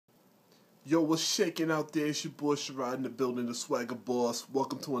Yo, what's shaking out there? It's your boy Sherrod in the building, the Swagger Boss.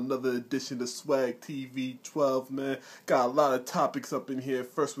 Welcome to another edition of Swag TV 12, man. Got a lot of topics up in here.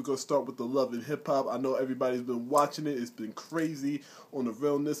 First, we're going to start with the love and hip-hop. I know everybody's been watching it. It's been crazy on the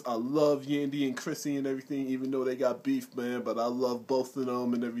realness. I love Yandy and Chrissy and everything, even though they got beef, man. But I love both of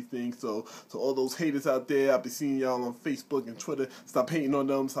them and everything. So all those haters out there, I've been seeing y'all on Facebook and Twitter. Stop hating on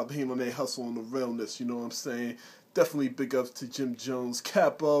them. Stop hating on their hustle on the realness. You know what I'm saying? Definitely big ups to Jim Jones,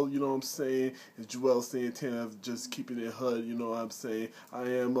 Capo, you know what I'm saying, and Joel Santana just keeping it hood, you know what I'm saying. I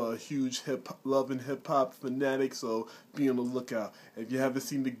am a huge loving hip-hop fanatic, so be on the lookout. If you haven't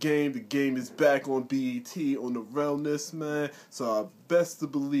seen the game is back on BET on the realness, man, so I best to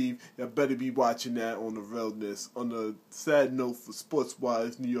believe y'all better be watching that on the realness. On the sad note, for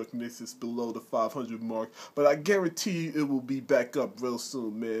sports-wise, New York Knicks is below the 500 mark, but I guarantee you it will be back up real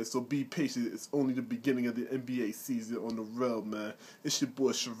soon, man, so be patient. It's only the beginning of the NBA season on the real, man. It's your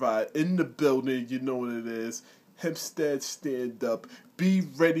boy Sherrod in the building. You know what it is. Hempstead, stand up. Be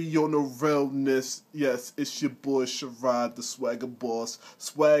ready on the realness. Yes, it's your boy Sherrod, the Swagger Boss.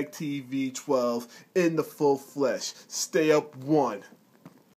 Swag TV 12 in the full flesh. Stay up one.